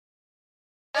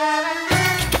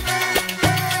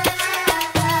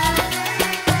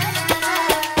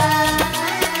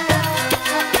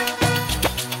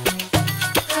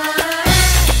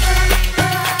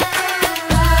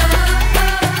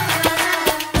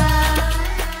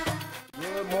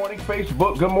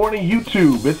Facebook. Good morning,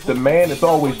 YouTube. It's the man that's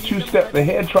always two steps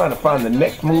ahead trying to find the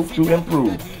next move to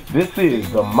improve. This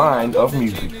is the Mind of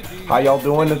Music. How y'all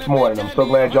doing this morning? I'm so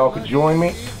glad y'all could join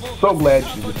me. So glad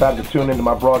you decided to tune into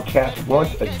my broadcast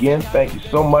once again. Thank you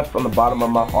so much from the bottom of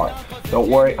my heart. Don't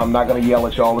worry, I'm not going to yell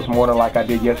at y'all this morning like I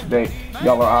did yesterday.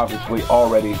 Y'all are obviously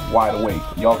already wide awake.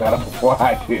 Y'all got up before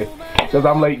I did because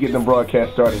I'm late getting the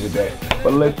broadcast started today.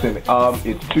 But listen,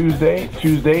 it's Tuesday.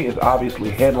 Tuesday is obviously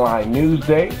Headline News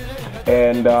Day.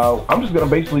 And I'm just going to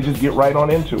basically just get right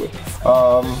on into it.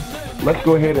 Let's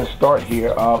go ahead and start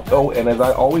here. And as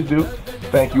I always do,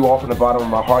 thank you all from the bottom of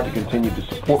my heart to continue to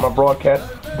support my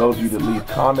broadcast. Those of you that leave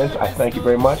comments, I thank you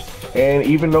very much. And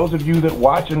even those of you that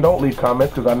watch and don't leave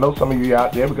comments, because I know some of you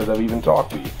out there because I've even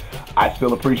talked to you. I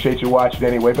still appreciate you watching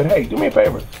anyway. But hey, do me a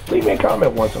favor. Leave me a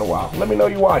comment once in a while. Let me know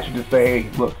you watch. Just say, hey,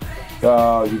 look,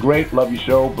 you're great, love your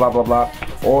show, blah, blah, blah.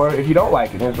 Or if you don't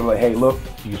like it, then like, hey, look,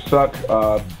 you suck,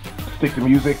 stick to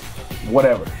music,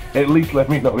 whatever. At least let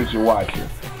me know that you're watching.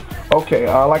 Okay,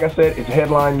 like I said, it's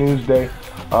Headline News Day.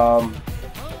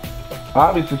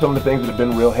 Obviously, some of the things that have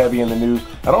been real heavy in the news.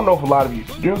 I don't know if a lot of you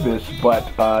knew this, but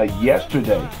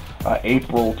yesterday,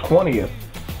 April 20th,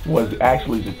 was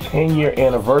actually the 10-year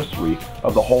anniversary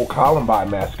of the whole Columbine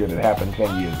Massacre that happened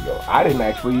 10 years ago. I didn't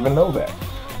actually even know that.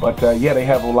 But yeah, they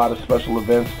have a lot of special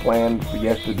events planned for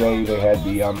yesterday. They had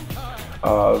the,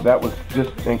 that was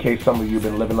just in case some of you have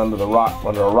been living under a rock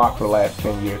for the last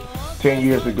 10 years. 10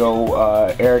 years ago,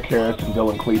 Eric Harris and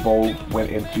Dylan Klebold went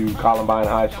into Columbine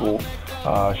High School,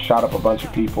 shot up a bunch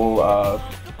of people,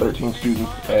 13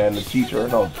 students and a teacher,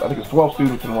 no, I think it's 12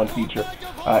 students and one teacher,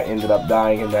 ended up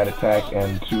dying in that attack,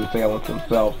 and two assailants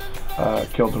themselves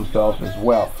killed themselves as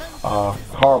well.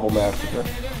 Horrible massacre.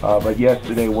 But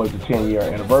yesterday was the 10-year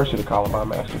anniversary of the Columbine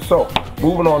Massacre. So,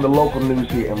 moving on to local news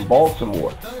here in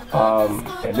Baltimore.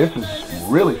 And this is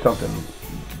really something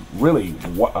really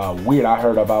weird I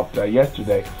heard about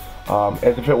yesterday.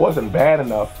 As if it wasn't bad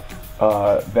enough,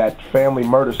 that family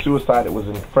murder-suicide that was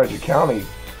in Frederick County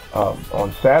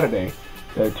on Saturday,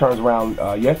 it turns around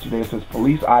yesterday. It says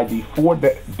police ID 4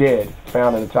 dead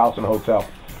found in the Towson hotel.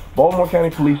 Baltimore County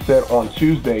Police said on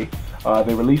Tuesday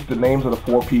they released the names of the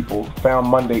 4 people found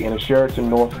Monday in a Sheraton,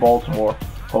 North Baltimore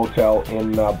hotel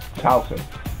in Towson.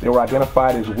 They were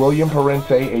identified as William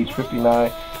Parente, age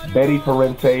 59, Betty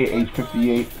Parente, age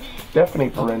 58, Stephanie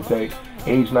Parente,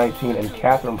 age 19, and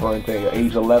Catherine Parente,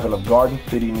 age 11, of Garden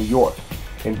City, New York.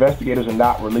 Investigators are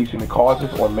not releasing the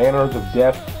causes or manners of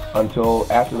death until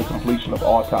after the completion of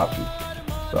autopsies.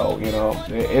 So, you know,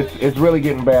 it's really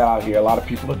getting bad out here. A lot of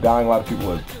people are dying. A lot of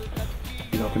people are,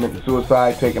 you know, committing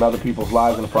suicide, taking other people's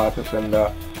lives in the process, and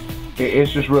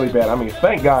it's just really bad. I mean,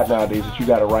 thank God nowadays that you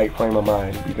got a right frame of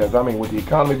mind, because, I mean, with the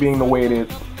economy being the way it is,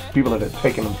 people that are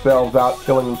taking themselves out,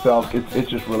 killing themselves, it's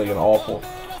just really an awful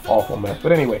mess.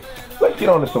 But anyway, let's get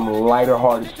on to some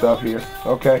lighter-hearted stuff here,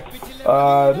 okay?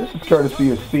 This is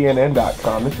courtesy of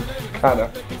CNN.com. This is kind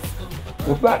of,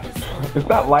 it's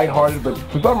not lighthearted, but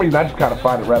for some reason I just kind of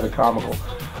find it rather comical.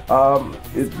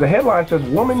 The headline says,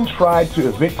 woman tried to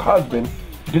evict husband,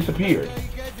 disappeared.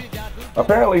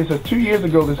 Apparently, it says 2 years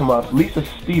ago this month, Lisa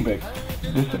Stebick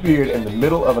disappeared in the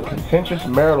middle of a contentious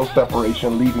marital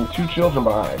separation, leaving 2 children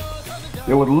behind.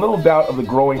 There was little doubt of the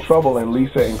growing trouble in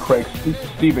Lisa and Craig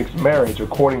Stebick's marriage,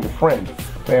 according to friends,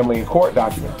 family, and court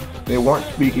documents. They weren't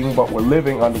speaking, but were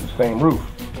living under the same roof.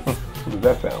 What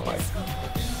does that sound like?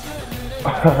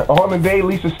 On the day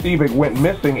Lisa Stebick went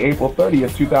missing, April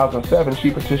 30th, 2007, she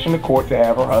petitioned the court to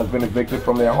have her husband evicted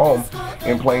from their home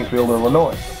in Plainfield,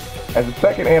 Illinois. As the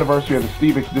second anniversary of the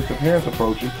Stebick's disappearance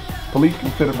approaches, police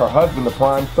considered her husband the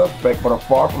prime suspect, but are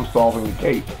far from solving the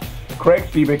case. Craig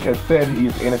Stebick has said he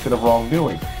is innocent of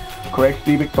wrongdoing. Craig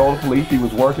Stebick told police he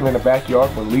was working in the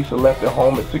backyard when Lisa left their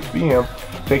home at 6 p.m.,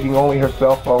 taking only her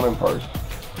cell phone and purse.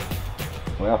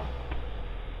 Well,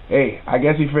 hey, I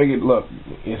guess he figured, look,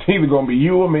 it's either going to be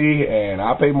you or me, and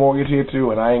I pay mortgage here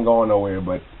too, and I ain't going nowhere,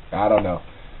 but I don't know.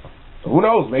 So who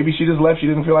knows? Maybe she just left. She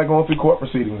didn't feel like going through court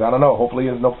proceedings. I don't know. Hopefully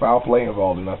there's no foul play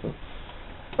involved or nothing.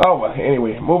 Oh, well,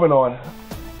 anyway, moving on.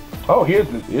 Oh, here's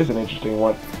an interesting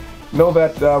one. You know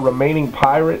that remaining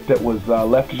pirate that was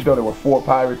left? Because you know there were 4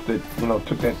 pirates that, you know,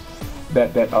 took that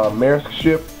Maersk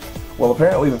ship. Well,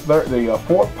 apparently the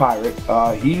 4th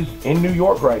pirate, he's in New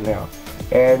York right now,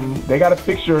 and they got a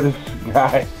picture of this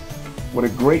guy with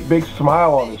a great big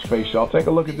smile on his face. Y'all take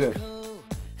a look at this.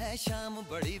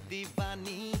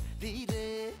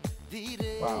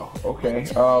 Wow. Okay.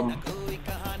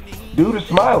 Dude is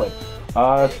smiling.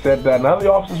 Said that none of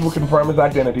the officers would confirm his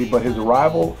identity, but his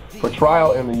arrival for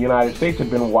trial in the United States had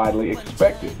been widely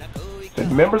expected.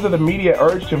 Said members of the media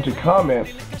urged him to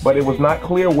comment, but it was not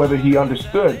clear whether he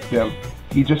understood them.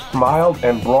 He just smiled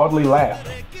and broadly laughed.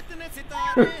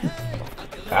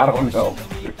 I don't know.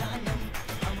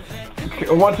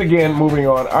 Once again, moving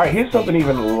on. All right, here's something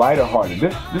even lighter hearted.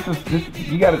 This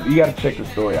you gotta check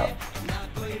this story out.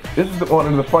 This is one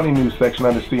in the funny news section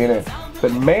under CNN.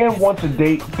 Said man wants a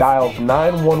date, dials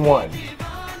 911.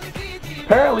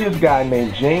 Apparently, this guy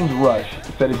named James Rush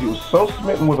said he was so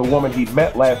smitten with a woman he'd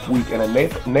met last week in a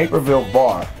Naperville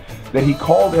bar that he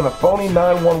called in a phony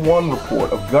 911 report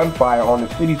of gunfire on the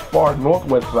city's far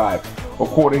northwest side,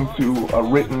 according to a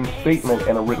written statement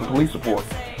and a written police report.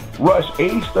 Rush,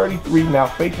 age 33, now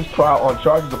faces trial on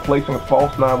charges of placing a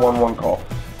false 911 call.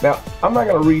 Now, I'm not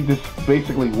going to read this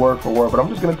basically word for word, but I'm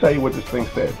just going to tell you what this thing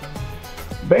said.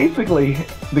 Basically,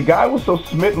 the guy was so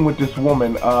smitten with this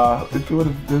woman,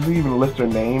 does he even list her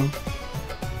name?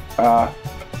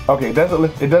 Okay, it doesn't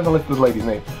list this lady's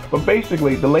name. But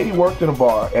basically, the lady worked in a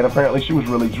bar, and apparently she was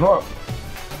really drunk.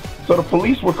 So the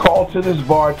police were called to this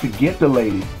bar to get the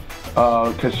lady,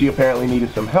 because she apparently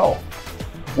needed some help.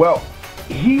 Well,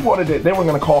 they were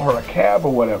going to call her a cab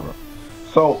or whatever.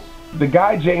 So the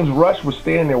guy, James Rush, was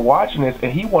standing there watching this,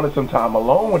 and he wanted some time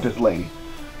alone with this lady.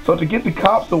 So to get the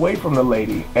cops away from the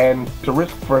lady and to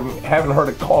risk from having her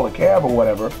to call a cab or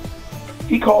whatever,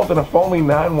 he called in a phony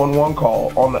 911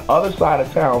 call on the other side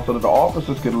of town so that the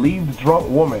officers could leave the drunk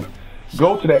woman,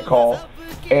 go to that call,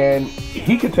 and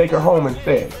he could take her home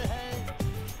instead.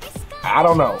 I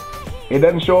don't know. It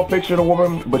doesn't show a picture of the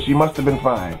woman, but she must have been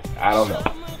fine. I don't know.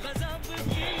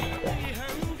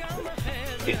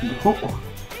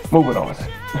 Moving on.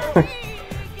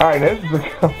 All right, this is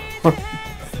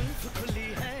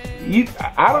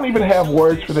I don't even have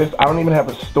words for this. I don't even have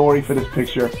a story for this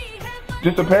picture.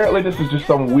 Just apparently this is just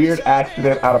some weird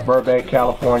accident out of Burbank,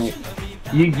 California.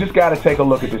 You just got to take a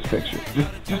look at this picture.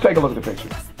 Just take a look at the picture.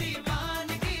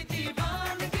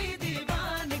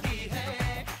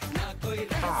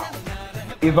 How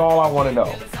is all I want to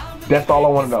know. That's all I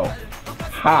want to know.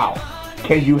 How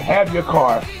can you have your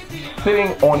car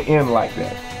sitting on end like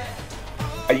that?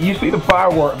 You see the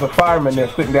firemen there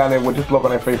sitting down there with this look on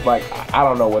their face like, I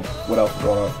don't know what else is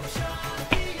going on.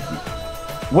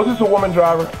 Was this a woman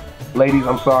driver? Ladies,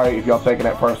 I'm sorry if y'all taking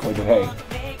that personally, but hey,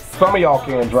 some of y'all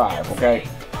can drive, okay?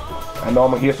 I know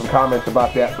I'm going to hear some comments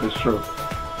about that, but it's true.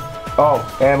 Oh,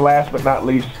 and last but not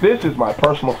least, this is my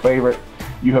personal favorite.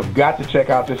 You have got to check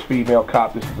out this female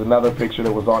cop. This is another picture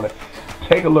that was on it.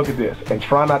 Take a look at this and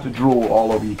try not to drool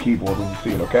all over your keyboard when you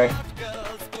see it, okay?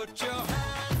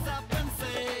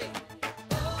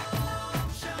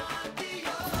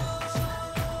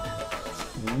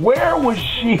 Where was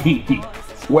she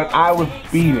when I was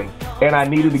speeding and I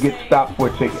needed to get stopped for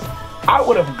a ticket? I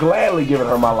would have gladly given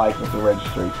her my license and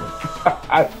registration.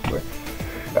 I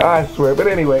swear. But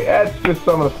anyway, that's just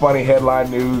some of the funny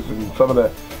headline news and some of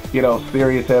the,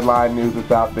 serious headline news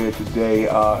that's out there today,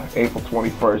 April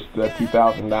 21st,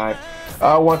 2009.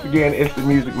 Once again, it's the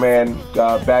Music Man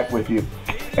back with you.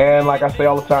 And like I say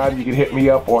all the time, you can hit me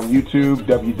up on YouTube,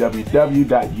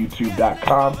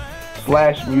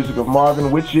 www.youtube.com/Music of Marvin,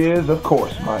 which is, of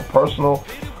course, my personal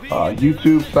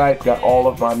YouTube site. Got all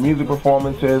of my music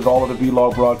performances, all of the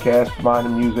vlog broadcasts, mine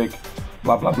and music,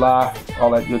 blah, blah, blah,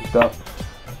 all that good stuff.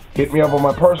 Hit me up on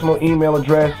my personal email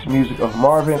address,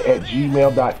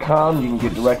 musicofmarvin@gmail.com. You can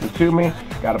get directly to me.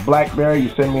 Got a BlackBerry. You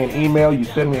send me an email. You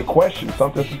send me a question,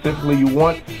 something specifically you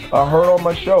want heard on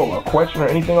my show, a question or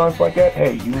anything else like that.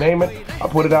 Hey, you name it. I'll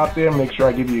put it out there. Make sure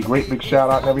I give you a great big shout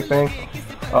out and everything.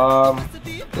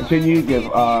 Continue to give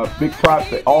big props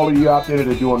to all of you out there that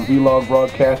are doing vlog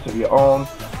broadcasts of your own.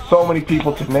 So many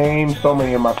people to name, so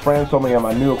many of my friends, so many of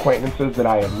my new acquaintances that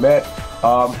I have met.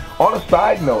 On a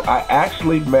side note, I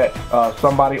actually met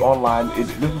somebody online. This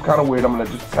is kind of weird. I'm going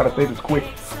to just kind of say this quick.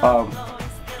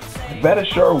 Vetta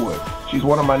Sherwood. She's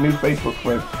one of my new Facebook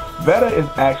friends. Vetta is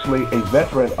actually a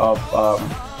veteran of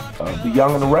The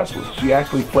Young and the Restless. She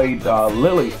actually played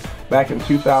Lily back in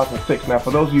 2006. Now,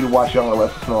 for those of you who watch Young and the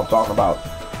Restless know what I'm talking about.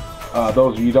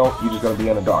 Those of you who don't, you're just going to be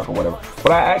in the dark or whatever.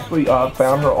 But I actually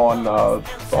found her on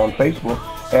Facebook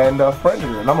and friended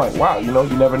her. And I'm like, wow, you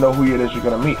never know who it is you're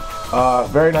going to meet.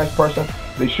 Very nice person.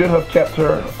 They should have kept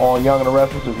her on Young and the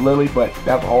Restless as Lily, but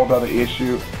that's a whole other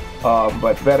issue.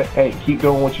 But Vetta, hey, keep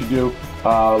doing what you do.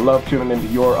 Love tuning into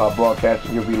your broadcasts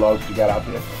and your vlogs that you got out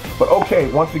there. But okay,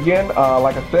 once again,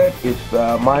 like I said, it's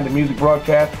Mind the Music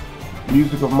broadcast,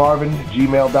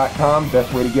 musicofmarvin@gmail.com.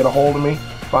 Best way to get a hold of me.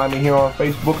 Find me here on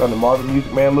Facebook under Marvin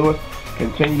Music Man Lewis.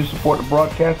 Continue to support the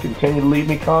broadcast. Continue to leave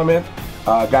me comments.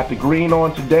 Got the green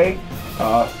on today.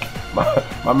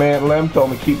 My man Lem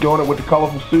told me keep doing it with the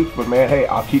colorful suits, but man, hey,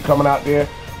 I'll keep coming out there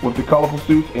with the colorful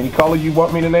suits. Any color you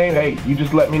want me to name, hey, you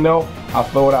just let me know. I'll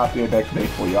throw it out there next day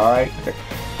for you, all right?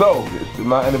 So, this is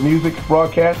Mind of the Music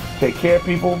broadcast. Take care,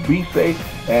 people. Be safe.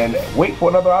 And wait for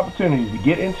another opportunity to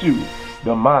get into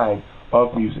the mind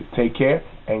of music. Take care,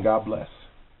 and God bless.